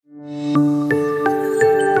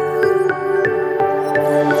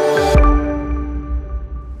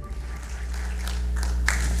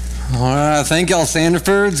Thank y'all,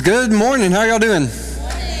 Sandifords. Good morning. How y'all doing?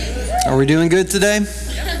 Are we doing good today?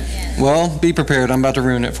 Well, be prepared. I'm about to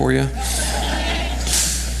ruin it for you.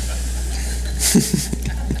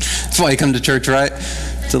 That's why you come to church, right?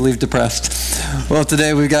 To leave depressed. Well,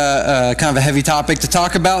 today we've got kind of a heavy topic to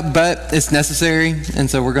talk about, but it's necessary, and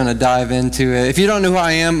so we're going to dive into it. If you don't know who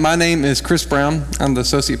I am, my name is Chris Brown. I'm the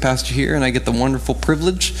associate pastor here, and I get the wonderful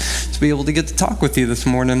privilege to be able to get to talk with you this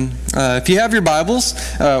morning. If you have your Bibles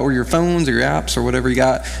or your phones or your apps or whatever you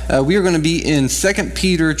got, we are going to be in 2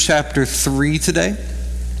 Peter chapter 3 today.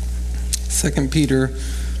 2 Peter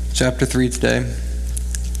chapter 3 today.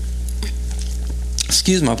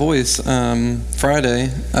 Excuse my voice. Friday,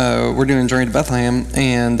 we're doing Journey to Bethlehem,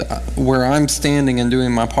 and where I'm standing and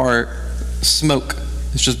doing my part, smoke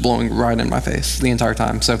is just blowing right in my face the entire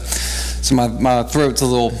time. So my throat's a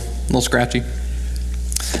little scratchy.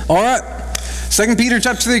 All right, 2 Peter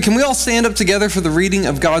chapter 3. Can we all stand up together for the reading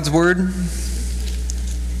of God's Word?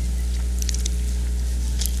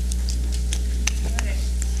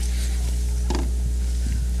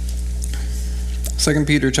 2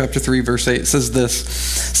 Peter chapter 3, verse 8 says this.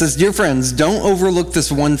 It says, "Dear friends, don't overlook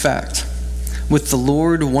this one fact. With the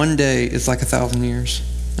Lord, one day is like 1,000 years,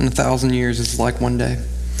 and 1,000 years is like one day.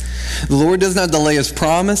 The Lord does not delay his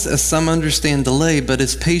promise, as some understand delay, but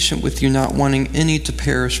is patient with you, not wanting any to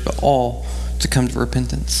perish, but all to come to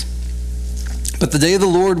repentance. But the day of the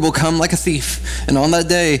Lord will come like a thief, and on that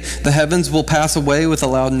day the heavens will pass away with a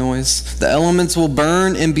loud noise. The elements will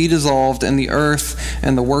burn and be dissolved, and the earth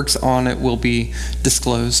and the works on it will be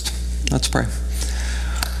disclosed." Let's pray.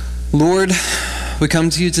 Lord, we come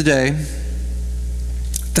to you today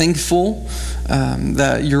thankful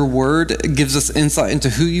that your word gives us insight into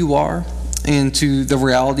who you are and to the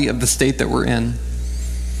reality of the state that we're in.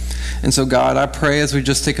 And so, God, I pray as we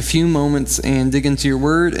just take a few moments and dig into your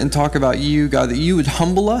word and talk about you, God, that you would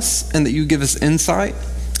humble us and that you give us insight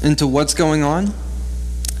into what's going on,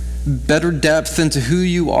 better depth into who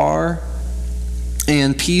you are,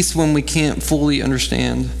 and peace when we can't fully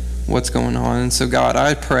understand what's going on. And so, God,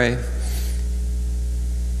 I pray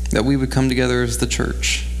that we would come together as the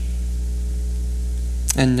church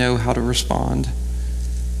and know how to respond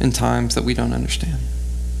in times that we don't understand.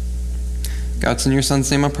 God, it's in your son's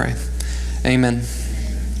name I pray. Amen.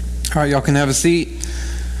 All right, y'all can have a seat.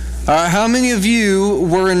 All right, how many of you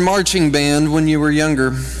were in marching band when you were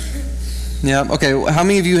younger? Yeah, okay. How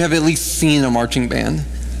many of you have at least seen a marching band?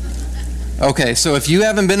 Okay, so if you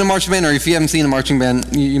haven't been to a marching band or if you haven't seen a marching band,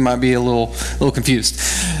 you might be a little confused.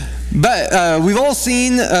 But we've all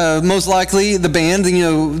seen, most likely, the band. You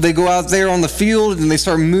know, they go out there on the field and they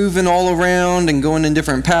start moving all around and going in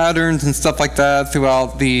different patterns and stuff like that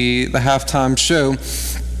throughout the halftime show.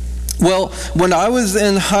 Well, when I was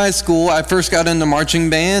in high school, I first got into marching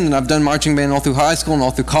band, and I've done marching band all through high school and all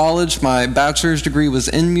through college. My bachelor's degree was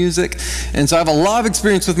in music, and so I have a lot of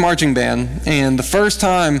experience with marching band. And the first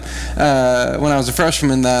time when I was a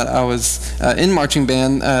freshman that I was in marching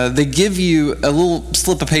band, they give you a little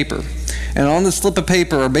slip of paper, and on the slip of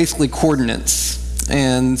paper are basically coordinates.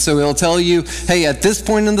 And so it'll tell you, hey, at this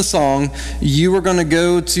point in the song, you are going to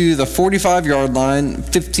go to the 45-yard line,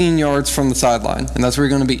 15 yards from the sideline, and that's where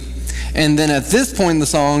you're going to be. And then at this point in the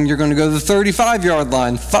song, you're going to go to the 35-yard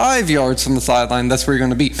line, 5 yards from the sideline. That's where you're going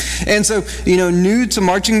to be. And so, new to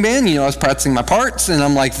marching band, I was practicing my parts, and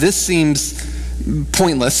I'm like, this seems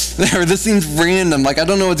pointless, or this seems random. Like, I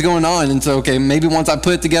don't know what's going on. And so, okay, maybe once I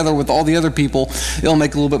put it together with all the other people, it'll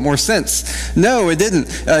make a little bit more sense. No, it didn't.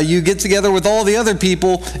 You get together with all the other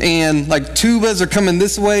people, and like tubas are coming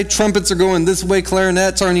this way, trumpets are going this way,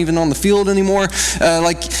 clarinets aren't even on the field anymore.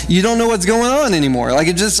 Like, you don't know what's going on anymore. Like,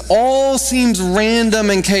 it just all seems random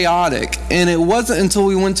and chaotic. And it wasn't until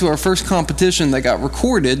we went to our first competition that got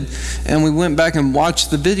recorded, and we went back and watched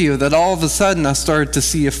the video, that all of a sudden I started to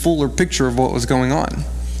see a fuller picture of what was going on.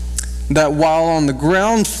 That while on the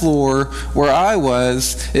ground floor where I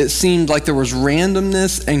was, it seemed like there was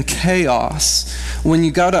randomness and chaos. When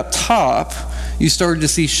you got up top, you started to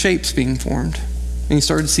see shapes being formed, and you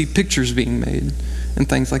started to see pictures being made and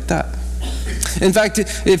things like that. In fact,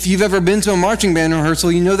 if you've ever been to a marching band rehearsal,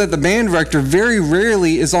 you know that the band director very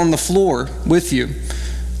rarely is on the floor with you.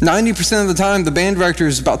 90% of the time, the band director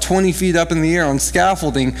is about 20 feet up in the air on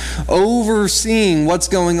scaffolding, overseeing what's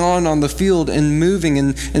going on the field and moving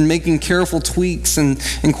and making careful tweaks and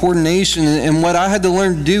coordination. And what I had to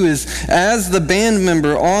learn to do is, as the band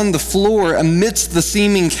member on the floor amidst the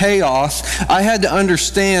seeming chaos, I had to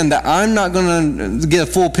understand that I'm not going to get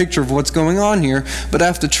a full picture of what's going on here, but I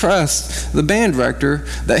have to trust the band director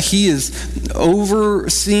that he is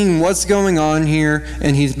overseeing what's going on here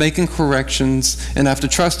and he's making corrections, and I have to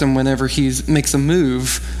trust trust him whenever he makes a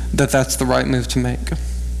move, that's the right move to make.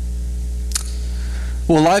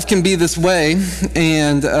 Well, life can be this way,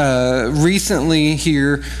 and recently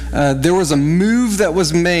here, there was a move that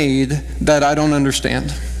was made that I don't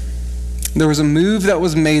understand. There was a move that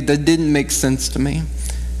was made that didn't make sense to me.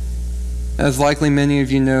 As likely many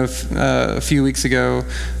of you know, a few weeks ago,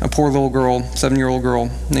 a poor little girl, 7-year-old girl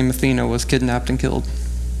named Athena, was kidnapped and killed.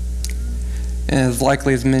 And as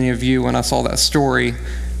likely as many of you, when I saw that story,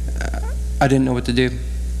 I didn't know what to do.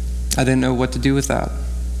 I didn't know what to do with that.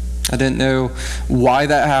 I didn't know why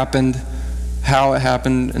that happened, how it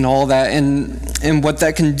happened, and all that. And what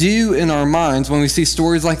that can do in our minds when we see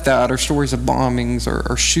stories like that, or stories of bombings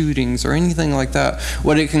or shootings or anything like that,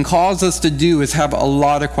 what it can cause us to do is have a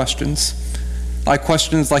lot of questions. Like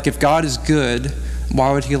questions like, if God is good,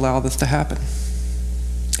 why would he allow this to happen?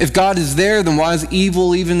 If God is there, then why is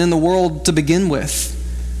evil even in the world to begin with?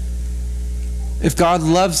 If God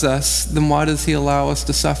loves us, then why does he allow us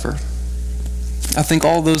to suffer? I think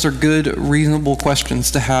all those are good, reasonable questions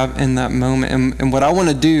to have in that moment. And what I want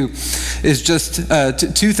to do is just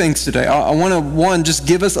two things today. I want to, one, just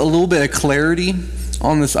give us a little bit of clarity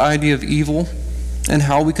on this idea of evil and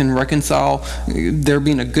how we can reconcile there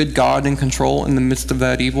being a good God in control in the midst of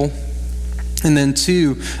that evil. And then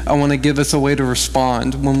two, I want to give us a way to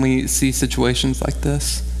respond when we see situations like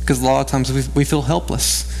this. Because a lot of times we feel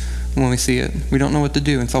helpless when we see it. We don't know what to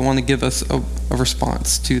do. And so I want to give us a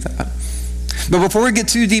response to that. But before we get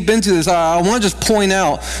too deep into this, I want to just point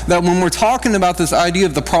out that when we're talking about this idea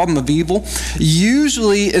of the problem of evil,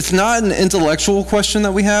 usually it's not an intellectual question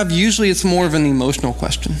that we have. Usually it's more of an emotional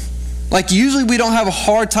question. Like usually we don't have a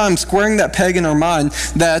hard time squaring that peg in our mind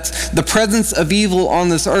that the presence of evil on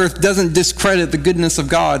this earth doesn't discredit the goodness of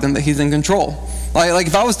God and that he's in control. Like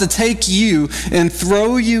if I was to take you and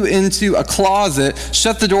throw you into a closet,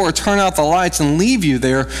 shut the door, turn out the lights, and leave you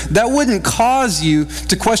there, that wouldn't cause you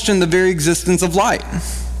to question the very existence of light.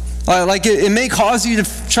 Like it may cause you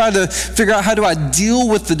to try to figure out, how do I deal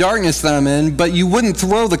with the darkness that I'm in, but you wouldn't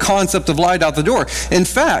throw the concept of light out the door. In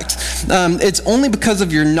fact, it's only because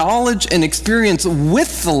of your knowledge and experience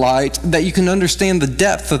with the light that you can understand the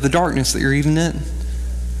depth of the darkness that you're even in.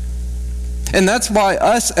 And that's why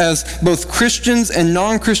us as both Christians and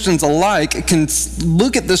non-Christians alike can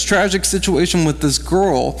look at this tragic situation with this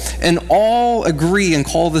girl and all agree and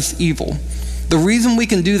call this evil. The reason we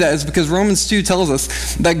can do that is because Romans 2 tells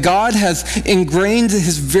us that God has ingrained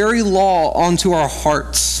his very law onto our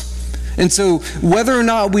hearts. And so whether or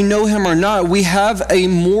not we know him or not, we have a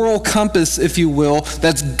moral compass, if you will,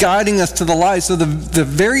 that's guiding us to the light. So the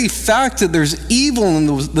very fact that there's evil in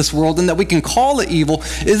this world and that we can call it evil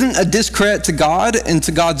isn't a discredit to God and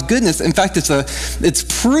to God's goodness. In fact,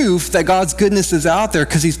 it's proof that God's goodness is out there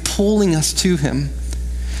because he's pulling us to him.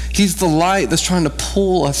 He's the light that's trying to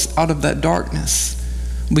pull us out of that darkness.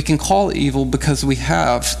 We can call it evil because we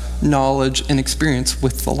have knowledge and experience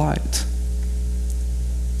with the light.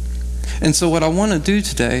 And so what I want to do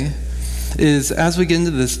today is, as we get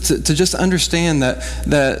into this, to just understand that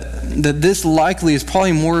this likely is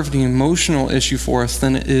probably more of an emotional issue for us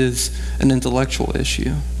than it is an intellectual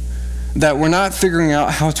issue. That we're not figuring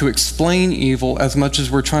out how to explain evil as much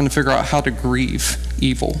as we're trying to figure out how to grieve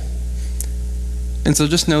evil. And so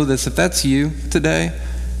just know this, if that's you today,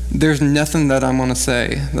 there's nothing that I'm going to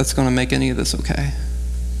say that's going to make any of this okay.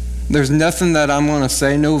 There's nothing that I'm going to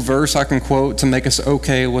say, no verse I can quote to make us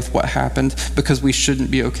okay with what happened, because we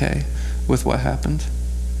shouldn't be okay with what happened.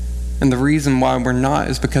 And the reason why we're not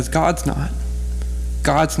is because God's not.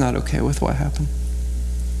 God's not okay with what happened.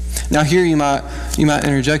 Now here you might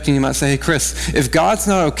interject and you might say, hey Chris, if God's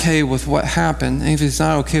not okay with what happened, and if he's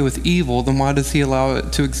not okay with evil, then why does he allow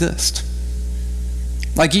it to exist?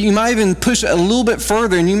 Like you might even push it a little bit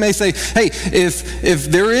further and you may say, hey,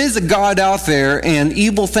 if there is a God out there and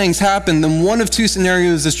evil things happen, then one of two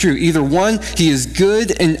scenarios is true. Either one, he is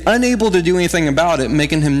good and unable to do anything about it,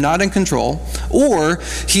 making him not in control, or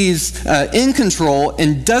he's in control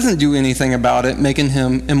and doesn't do anything about it, making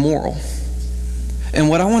him immoral. And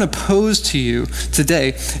what I want to pose to you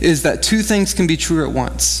today is that two things can be true at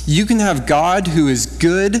once. You can have God who is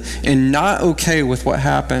good and not okay with what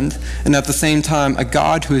happened, and at the same time, a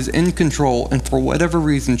God who is in control and for whatever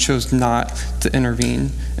reason chose not to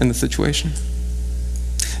intervene in the situation.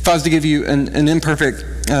 If I was to give you an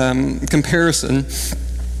imperfect comparison,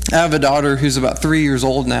 I have a daughter who's about 3 years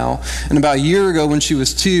old now, and about a year ago when she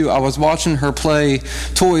was 2, I was watching her play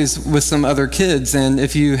toys with some other kids, and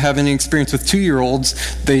if you have any experience with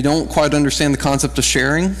 2-year-olds, they don't quite understand the concept of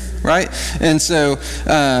sharing, right? And so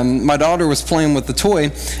my daughter was playing with the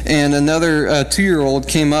toy, and another 2-year-old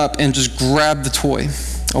came up and just grabbed the toy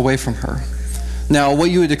away from her. Now,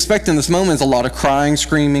 what you would expect in this moment is a lot of crying,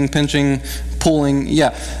 screaming, pinching, pulling. Yeah,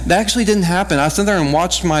 that actually didn't happen. I stood there and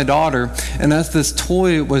watched my daughter, and as this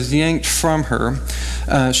toy was yanked from her,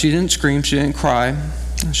 she didn't scream, she didn't cry,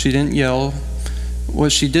 she didn't yell.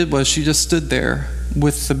 What she did was she just stood there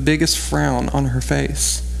with the biggest frown on her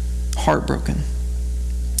face, heartbroken.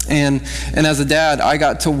 And as a dad, I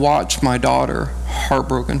got to watch my daughter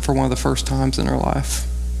heartbroken for one of the first times in her life,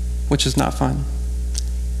 which is not fun.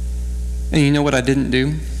 And you know what I didn't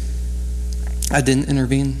do? I didn't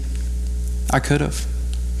intervene. I could have.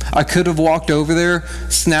 I could have walked over there,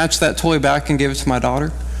 snatched that toy back and gave it to my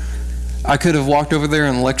daughter. I could have walked over there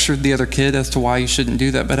and lectured the other kid as to why you shouldn't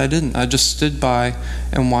do that, but I didn't. I just stood by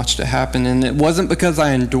and watched it happen. And it wasn't because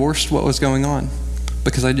I endorsed what was going on,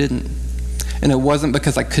 because I didn't. And it wasn't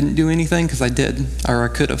because I couldn't do anything, because I did, or I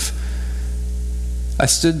could have. I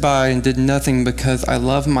stood by and did nothing because I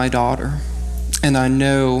love my daughter. And I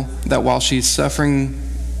know that while she's suffering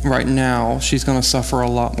right now, she's going to suffer a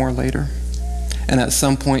lot more later. And at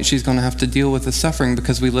some point, she's going to have to deal with the suffering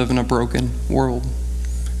because we live in a broken world.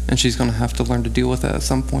 And she's going to have to learn to deal with it at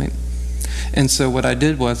some point. And so what I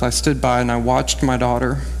did was I stood by and I watched my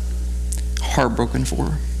daughter heartbroken for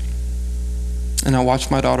her. And I watched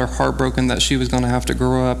my daughter heartbroken that she was going to have to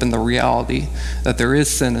grow up in the reality that there is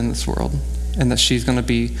sin in this world and that she's going to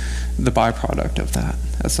be the byproduct of that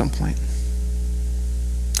at some point.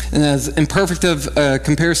 And as imperfect of a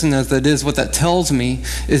comparison as that is, what that tells me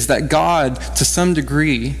is that God, to some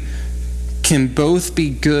degree, can both be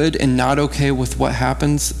good and not okay with what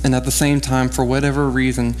happens, and at the same time, for whatever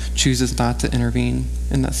reason, chooses not to intervene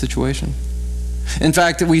in that situation. In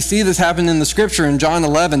fact, we see this happen in the scripture in John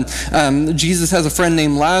 11. Jesus has a friend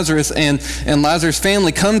named Lazarus, and Lazarus'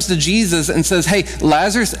 family comes to Jesus and says, hey,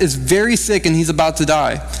 Lazarus is very sick and he's about to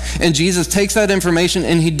die. And Jesus takes that information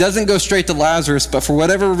and he doesn't go straight to Lazarus, but for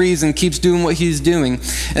whatever reason keeps doing what he's doing.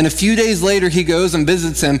 And a few days later he goes and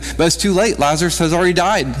visits him, but it's too late. Lazarus has already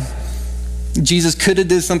died. Jesus could have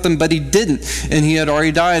did something, but he didn't, and he had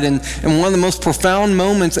already died. And one of the most profound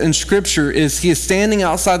moments in Scripture is he is standing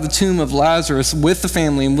outside the tomb of Lazarus with the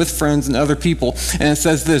family and with friends and other people. And it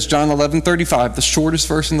says this, John 11:35, the shortest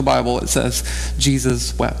verse in the Bible, it says,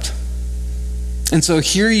 Jesus wept. And so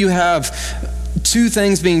here you have two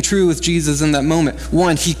things being true with Jesus in that moment.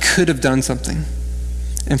 One, he could have done something,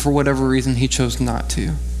 and for whatever reason, he chose not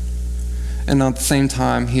to. And at the same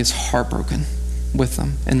time, he is heartbroken with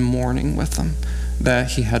them and mourning with them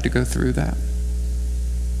that he had to go through that.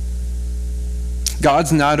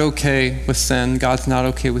 God's not okay with sin. God's not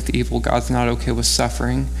okay with evil. God's not okay with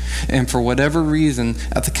suffering. And for whatever reason,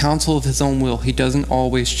 at the counsel of his own will, he doesn't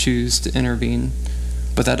always choose to intervene.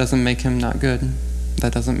 But that doesn't make him not good.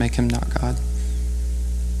 That doesn't make him not God.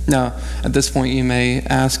 Now, at this point, you may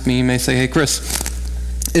ask me, you may say, hey, Chris,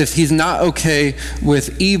 if he's not okay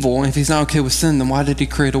with evil, if he's not okay with sin, then why did he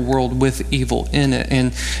create a world with evil in it?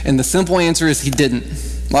 And the simple answer is he didn't.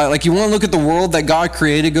 Like you want to look at the world that God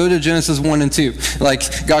created, go to Genesis 1 and 2.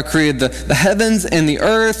 Like God created the heavens and the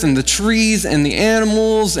earth and the trees and the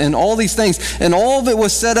animals and all these things. And all of it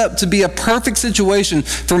was set up to be a perfect situation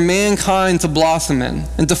for mankind to blossom in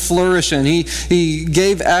and to flourish in. He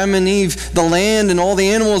gave Adam and Eve the land and all the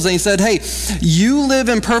animals, and he said, hey, you live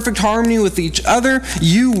in perfect harmony with each other.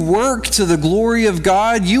 You work to the glory of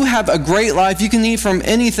God. You have a great life. You can eat from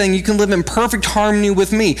anything. You can live in perfect harmony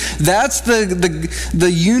with me. That's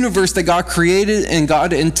the universe that God created and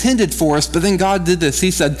God intended for us. But then God did this.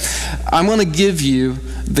 He said, I'm going to give you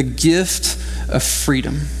the gift of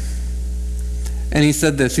freedom. And he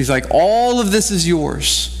said this. He's like, all of this is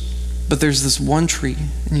yours, but there's this one tree,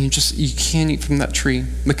 and you can't eat from that tree,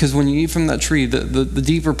 because when you eat from that tree, the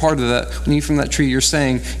deeper part of that, when you eat from that tree, you're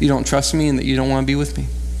saying you don't trust me and that you don't want to be with me.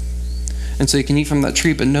 And so you can eat from that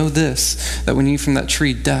tree, but know this, that when you eat from that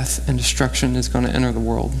tree, death and destruction is going to enter the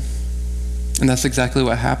world. And that's exactly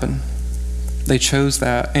what happened. They chose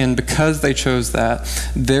that, and because they chose that,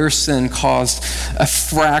 their sin caused a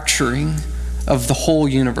fracturing of the whole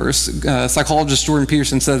universe. Psychologist Jordan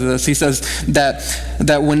Peterson says this. He says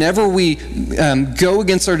that whenever we go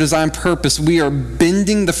against our design purpose, we are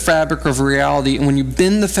bending the fabric of reality. And when you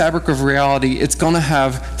bend the fabric of reality, it's going to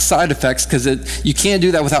have side effects, because you can't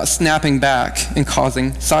do that without snapping back and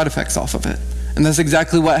causing side effects off of it. And that's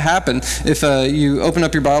exactly what happened. If you open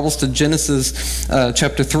up your Bibles to Genesis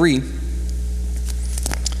chapter 3,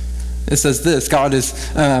 it says this. God is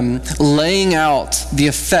laying out the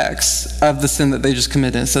effects of the sin that they just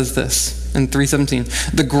committed. It says this in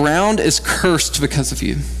 3:17. The ground is cursed because of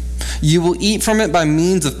you. You will eat from it by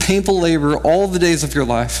means of painful labor all the days of your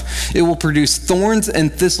life. It will produce thorns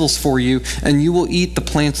and thistles for you, and you will eat the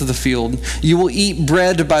plants of the field. You will eat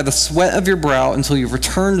bread by the sweat of your brow until you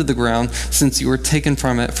return to the ground, since you were taken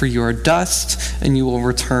from it, for you are dust, and you will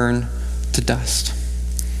return to dust.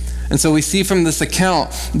 And so we see from this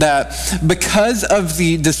account that because of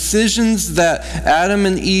the decisions that Adam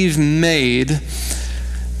and Eve made,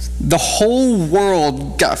 the whole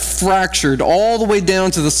world got fractured all the way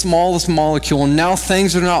down to the smallest molecule, and now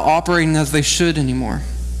things are not operating as they should anymore.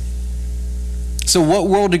 So what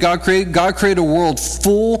world did God create? God created a world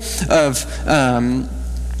full of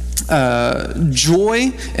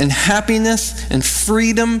joy and happiness and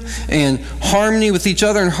freedom and harmony with each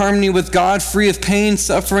other and harmony with God, free of pain,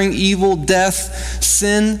 suffering, evil, death,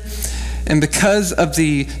 sin. And because of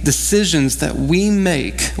the decisions that we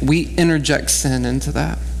make, we interject sin into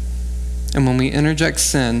that. And when we interject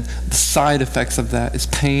sin, the side effects of that is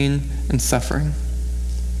pain and suffering.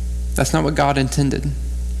 That's not what God intended,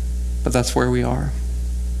 but that's where we are.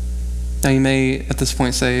 Now you may at this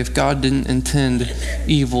point say, if God didn't intend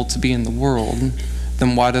evil to be in the world,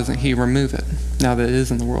 then why doesn't he remove it now that it is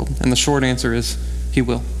in the world? And the short answer is, he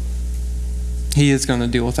will. He is going to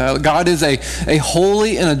deal with that. God is a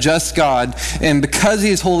holy and a just God, and because he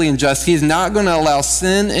is holy and just, he is not going to allow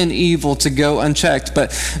sin and evil to go unchecked.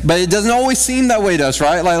 But it doesn't always seem that way to us,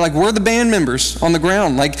 right? Like we're the band members on the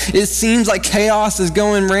ground. Like it seems like chaos is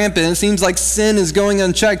going rampant. It seems like sin is going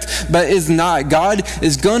unchecked, but it's not. God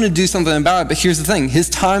is going to do something about it. But here's the thing: his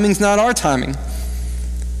timing's not our timing.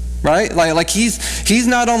 Right? Like he's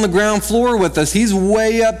not on the ground floor with us. He's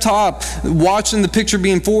way up top watching the picture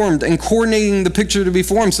being formed and coordinating the picture to be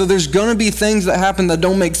formed. So there's going to be things that happen that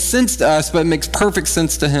don't make sense to us, but it makes perfect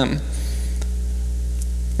sense to him.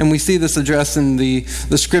 And we see this addressed in the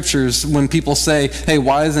scriptures when people say, hey,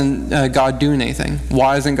 why isn't God doing anything?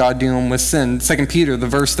 Why isn't God dealing with sin? 2 Peter, the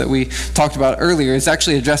verse that we talked about earlier, is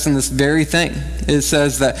actually addressing this very thing. It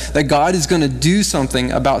says that God is going to do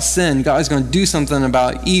something about sin. God is going to do something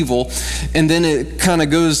about evil. And then it kind of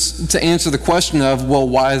goes to answer the question of, well,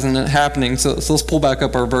 why isn't it happening? So let's pull back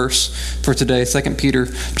up our verse for today, 2 Peter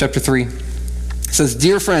chapter 3. It says,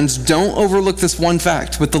 dear friends, don't overlook this one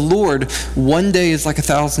fact. With the Lord, 1 day is like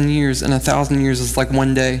 1,000 years, and 1,000 years is like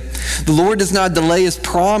 1 day. The Lord does not delay his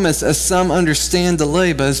promise, as some understand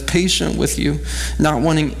delay, but is patient with you, not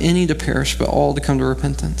wanting any to perish, but all to come to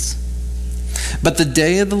repentance. But the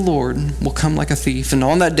day of the Lord will come like a thief, and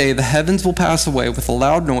on that day the heavens will pass away with a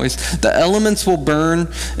loud noise, the elements will burn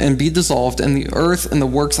and be dissolved, and the earth and the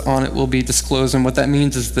works on it will be disclosed. And what that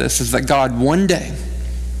means is this, is that God one day,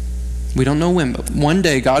 we don't know when, but one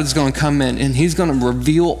day God is going to come in and he's going to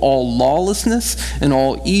reveal all lawlessness and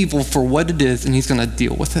all evil for what it is, and he's going to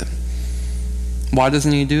deal with it. Why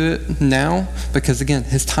doesn't he do it now? Because again,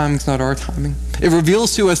 his timing's not our timing. It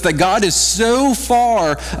reveals to us that God is so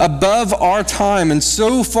far above our time and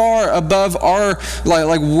so far above our,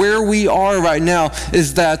 like where we are right now,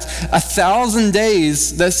 is that 1,000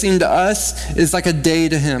 days that seem to us is like a day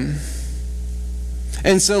to him.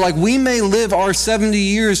 And so like we may live our 70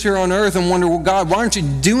 years here on earth and wonder, well, God, why aren't you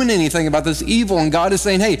doing anything about this evil? And God is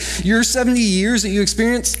saying, hey, your 70 years that you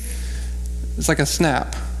experience, it's like a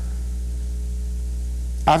snap.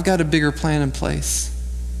 I've got a bigger plan in place.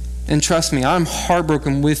 And trust me, I'm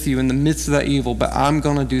heartbroken with you in the midst of that evil, but I'm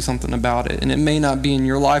going to do something about it. And it may not be in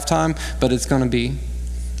your lifetime, but it's going to be.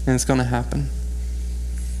 And it's going to happen.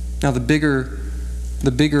 Now the bigger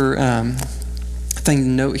thing to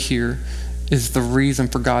note here is the reason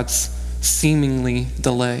for God's seemingly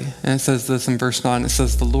delay. And it says this in verse 9. It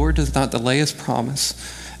says, the Lord does not delay his promise,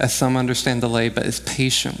 as some understand delay, but is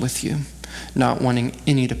patient with you, not wanting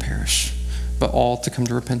any to perish, but all to come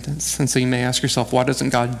to repentance. And so you may ask yourself, why doesn't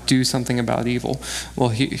God do something about evil? Well,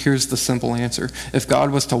 here's the simple answer. If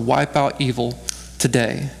God was to wipe out evil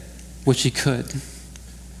today, which he could,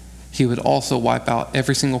 he would also wipe out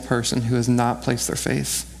every single person who has not placed their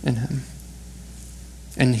faith in him.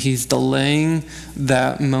 And he's delaying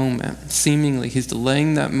that moment. Seemingly, he's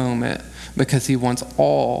delaying that moment because he wants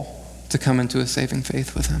all to come into a saving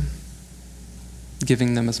faith with him,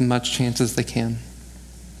 giving them as much chance as they can.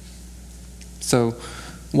 So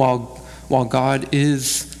while God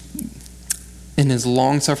is, in his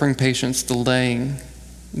long-suffering patience, delaying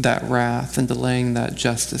that wrath and delaying that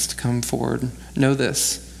justice to come forward, know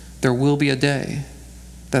this, there will be a day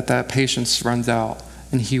that patience runs out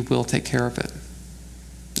and he will take care of it.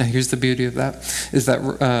 Now here's the beauty of that, is that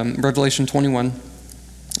Revelation 21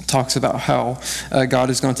 talks about how God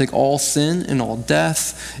is going to take all sin and all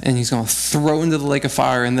death and he's going to throw into the lake of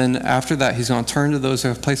fire, and then after that he's going to turn to those who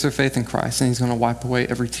have placed their faith in Christ and he's going to wipe away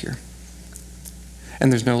every tear.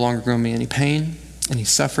 And there's no longer going to be any pain, any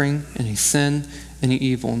suffering, any sin, any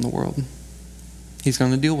evil in the world. He's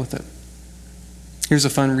going to deal with it. Here's a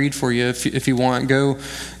fun read for you if you want. Go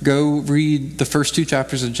read the first 2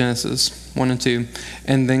 chapters of Genesis, 1 and 2,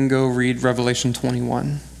 and then go read Revelation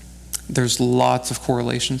 21. There's lots of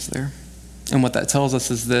correlations there. And what that tells us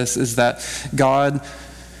is this, is that God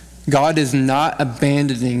is not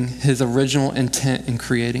abandoning his original intent in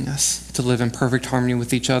creating us to live in perfect harmony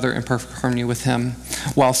with each other and perfect harmony with him.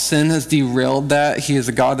 While sin has derailed that, he is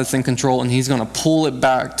a God that's in control, and he's going to pull it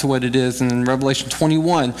back to what it is. And in Revelation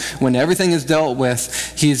 21, when everything is dealt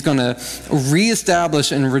with, he's going to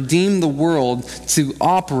reestablish and redeem the world to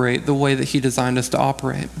operate the way that he designed us to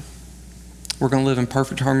operate. We're going to live in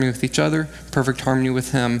perfect harmony with each other, perfect harmony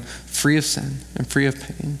with him, free of sin and free of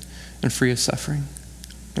pain and free of suffering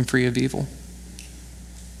and free of evil.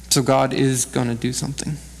 So God is going to do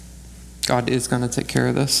something. God is going to take care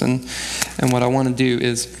of this. And what I want to do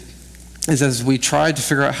is as we try to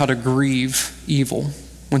figure out how to grieve evil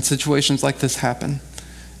when situations like this happen,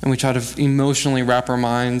 and we try to emotionally wrap our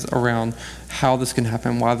minds around how this can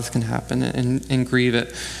happen, why this can happen, and grieve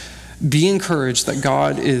it, be encouraged that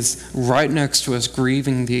God is right next to us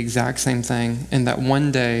grieving the exact same thing, and that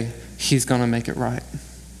one day he's going to make it right.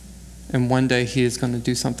 And one day he is going to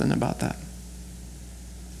do something about that.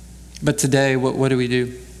 But today, what do we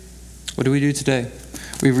do? What do we do today?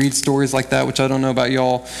 We read stories like that, which I don't know about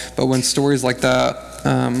y'all, but when stories like that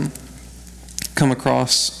come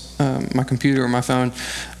across my computer or my phone,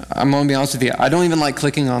 I'm going to be honest with you, I don't even like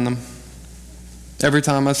clicking on them. Every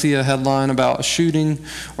time I see a headline about a shooting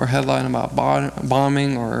or a headline about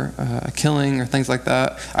bombing or a killing or things like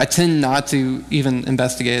that, I tend not to even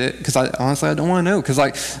investigate it because I don't want to know. Because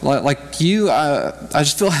like you, I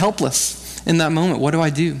just feel helpless in that moment. What do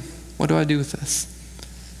I do? What do I do with this?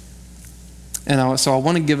 And so I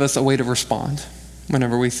want to give us a way to respond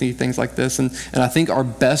whenever we see things like this. And I think our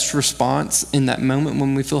best response in that moment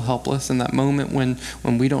when we feel helpless, in that moment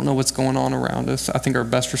when we don't know what's going on around us, I think our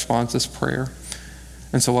best response is prayer.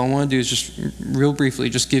 And so what I want to do is just real briefly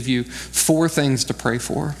just give you 4 things to pray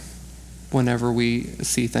for whenever we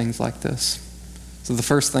see things like this. So the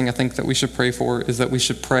first thing I think that we should pray for is that we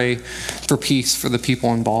should pray for peace for the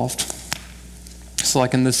people involved. So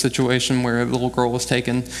like in this situation where the little girl was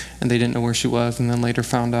taken and they didn't know where she was, and then later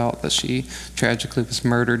found out that she tragically was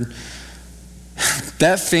murdered.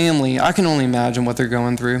 That family, I can only imagine what they're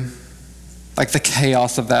going through. Like the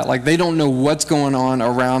chaos of that. Like they don't know what's going on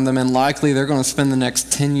around them, and likely they're going to spend the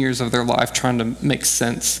next 10 years of their life trying to make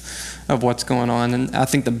sense of what's going on. And I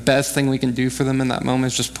think the best thing we can do for them in that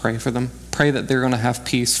moment is just pray for them. Pray that they're going to have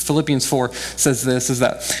peace. Philippians 4 says this, is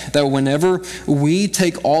that whenever we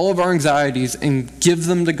take all of our anxieties and give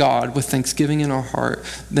them to God with thanksgiving in our heart,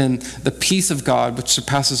 then the peace of God, which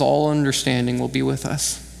surpasses all understanding, will be with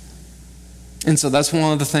us. And so that's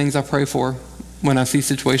one of the things I pray for. When I see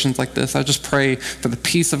situations like this, I just pray for the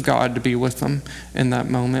peace of God to be with them in that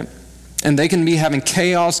moment. And they can be having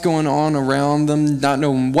chaos going on around them, not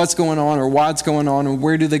knowing what's going on or why it's going on or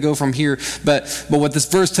where do they go from here. But what this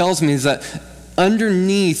verse tells me is that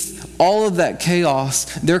underneath all of that chaos,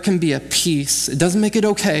 there can be a peace. It doesn't make it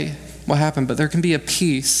okay what happened, but there can be a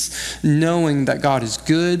peace knowing that God is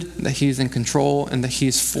good, that he's in control, and that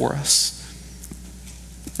he's for us.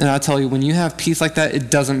 And I tell you, when you have peace like that, it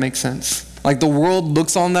doesn't make sense. Like the world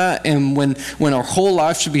looks on that, and when our whole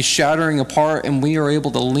life should be shattering apart and we are able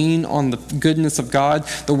to lean on the goodness of God,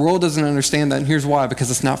 the world doesn't understand that. And here's why: because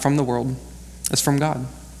it's not from the world, it's from God.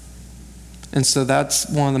 And so that's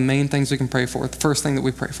one of the main things we can pray for. The first thing that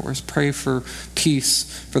we pray for is pray for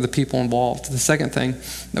peace for the people involved. The second thing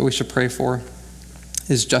that we should pray for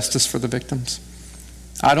is justice for the victims.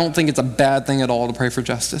 I don't think it's a bad thing at all to pray for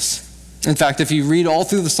justice. In fact, if you read all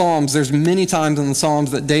through the Psalms, there's many times in the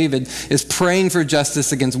Psalms that David is praying for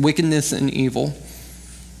justice against wickedness and evil.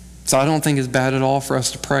 So I don't think it's bad at all for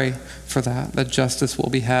us to pray for that justice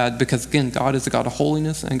will be had, because again, God is a God of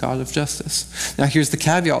holiness and God of justice. Now here's the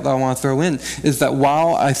caveat that I want to throw in, is that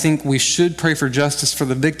while I think we should pray for justice for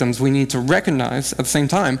the victims, we need to recognize at the same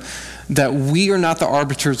time that we are not the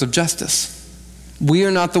arbiters of justice. We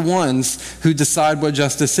are not the ones who decide what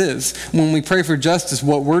justice is. When we pray for justice,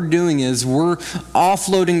 what we're doing is we're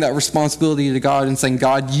offloading that responsibility to God and saying,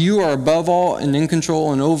 God, you are above all and in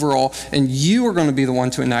control and over all, and you are going to be the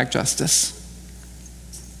one to enact justice.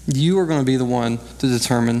 You are going to be the one to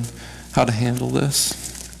determine how to handle this.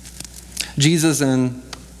 Jesus in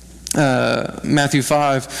Matthew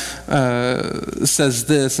 5 says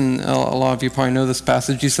this, and a lot of you probably know this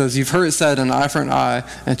passage. He says, you've heard it said, an eye for an eye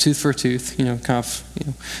and a tooth for a tooth,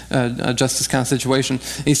 a justice kind of situation.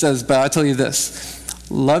 He says, but I tell you this,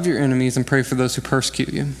 love your enemies and pray for those who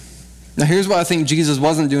persecute you. Now, here's what I think Jesus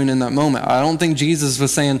wasn't doing in that moment. I don't think Jesus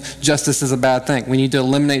was saying justice is a bad thing. We need to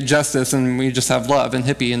eliminate justice and we just have love and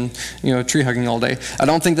hippie and tree hugging all day. I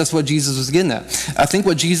don't think that's what Jesus was getting at. I think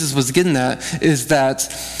what Jesus was getting at is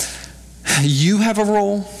that you have a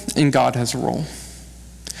role and God has a role.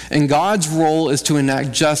 And God's role is to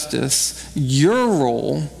enact justice. Your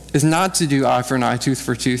role is not to do eye for an eye, tooth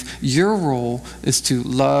for tooth. Your role is to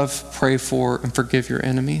love, pray for, and forgive your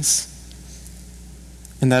enemies.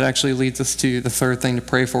 And that actually leads us to the third thing to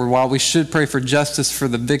pray for. While we should pray for justice for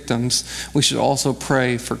the victims, we should also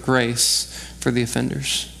pray for grace for the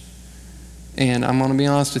offenders. And I'm going to be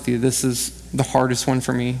honest with you, this is the hardest one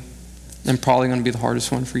for me and probably going to be the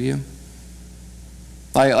hardest one for you.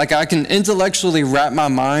 Like I can intellectually wrap my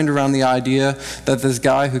mind around the idea that this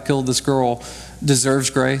guy who killed this girl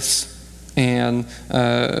deserves grace and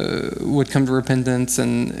would come to repentance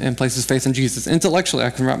and place his faith in Jesus. Intellectually, I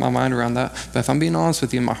can wrap my mind around that. But if I'm being honest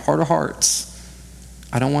with you, in my heart of hearts,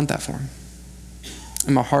 I don't want that for him.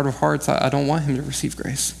 In my heart of hearts, I don't want him to receive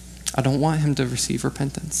grace. I don't want him to receive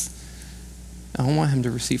repentance. I don't want him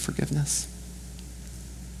to receive forgiveness.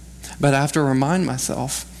 But I have to remind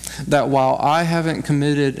myself that while I haven't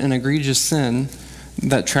committed an egregious sin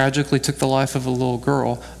that tragically took the life of a little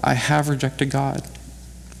girl, I have rejected God.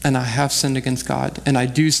 And I have sinned against God, and I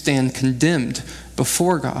do stand condemned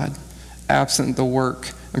before God, absent the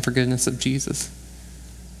work and forgiveness of Jesus.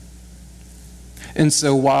 And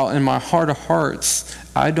so while in my heart of hearts,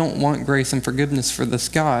 I don't want grace and forgiveness for this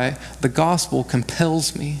guy, the gospel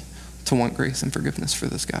compels me to want grace and forgiveness for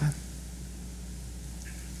this guy.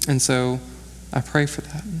 And so I pray for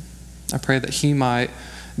that. I pray that he might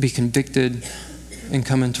be convicted and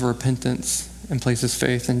come into repentance and place his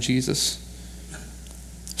faith in Jesus.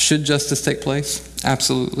 Should justice take place?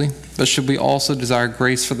 Absolutely. But should we also desire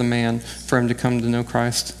grace for the man, for him to come to know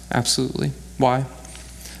Christ? Absolutely. Why?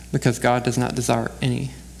 Because God does not desire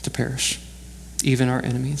any to perish, even our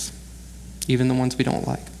enemies, even the ones we don't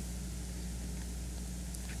like.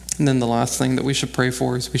 And then the last thing that we should pray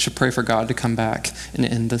for is we should pray for God to come back and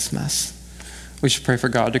end this mess. We should pray for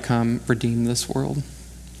God to come redeem this world.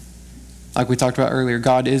 Like we talked about earlier,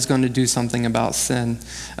 God is going to do something about sin.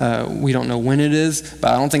 We don't know when it is,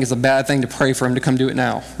 but I don't think it's a bad thing to pray for him to come do it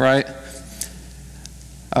now, right?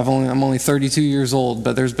 I'm only 32 years old,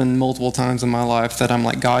 but there's been multiple times in my life that I'm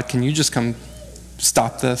like, God, can you just come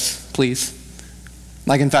stop this, please?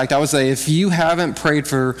 Like, in fact, I would say if you haven't prayed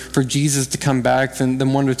for Jesus to come back,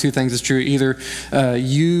 then one of two things is true. Either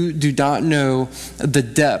you do not know the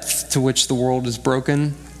depth to which the world is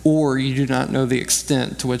broken, or you do not know the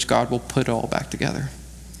extent to which God will put it all back together.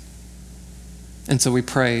 And so we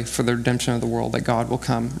pray for the redemption of the world, that God will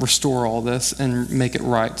come, restore all this, and make it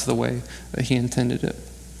right to the way that he intended it.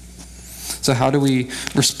 So how do we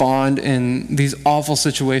respond in these awful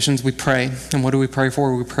situations? We pray. And what do we pray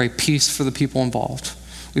for? We pray peace for the people involved.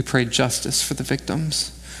 We pray justice for the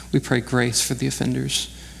victims. We pray grace for the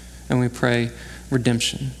offenders. And we pray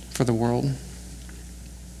redemption for the world.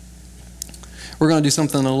 We're going to do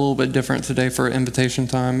something a little bit different today for invitation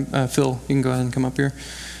time. Phil, you can go ahead and come up here.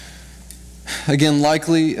 Again,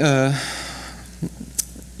 likely,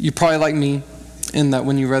 you're probably like me in that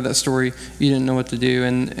when you read that story, you didn't know what to do.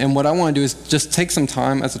 And what I want to do is just take some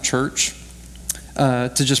time as a church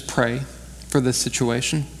to just pray for this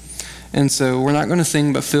situation. And so we're not going to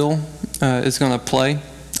sing, but Phil is going to play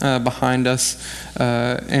behind us.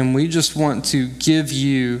 And we just want to give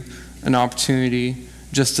you an opportunity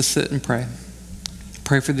just to sit and pray.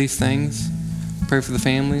 Pray for these things. Pray for the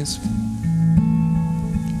families.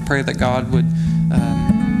 Pray that God would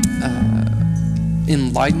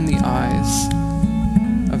enlighten the eyes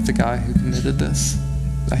of the guy who committed this,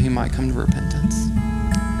 that he might come to repentance.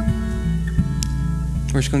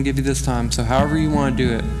 We're just going to give you this time. So however you want to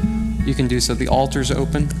do it, you can do so. The altar's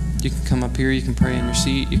open. You can come up here. You can pray in your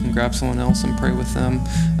seat. You can grab someone else and pray with them.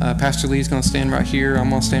 Pastor Lee's going to stand right here. I'm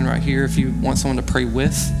going to stand right here. If you want someone to pray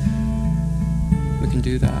with, we can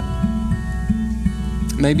do that.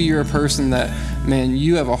 Maybe you're a person that, man,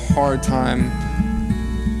 you have a hard time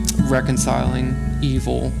reconciling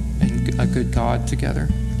evil and a good God together.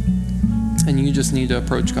 And you just need to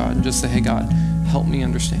approach God and just say, hey, God, help me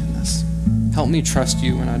understand this. Help me trust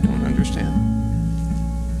you when I don't understand.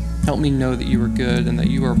 Help me know that you are good and that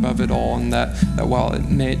you are above it all, and that while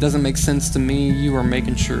it doesn't make sense to me, you are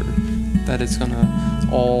making sure that it's going to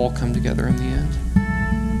all come together in the end.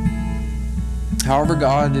 However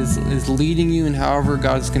God is leading you and however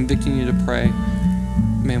God is convicting you to pray,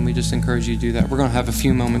 man, we just encourage you to do that. We're going to have a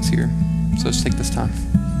few moments here, so let's take this time.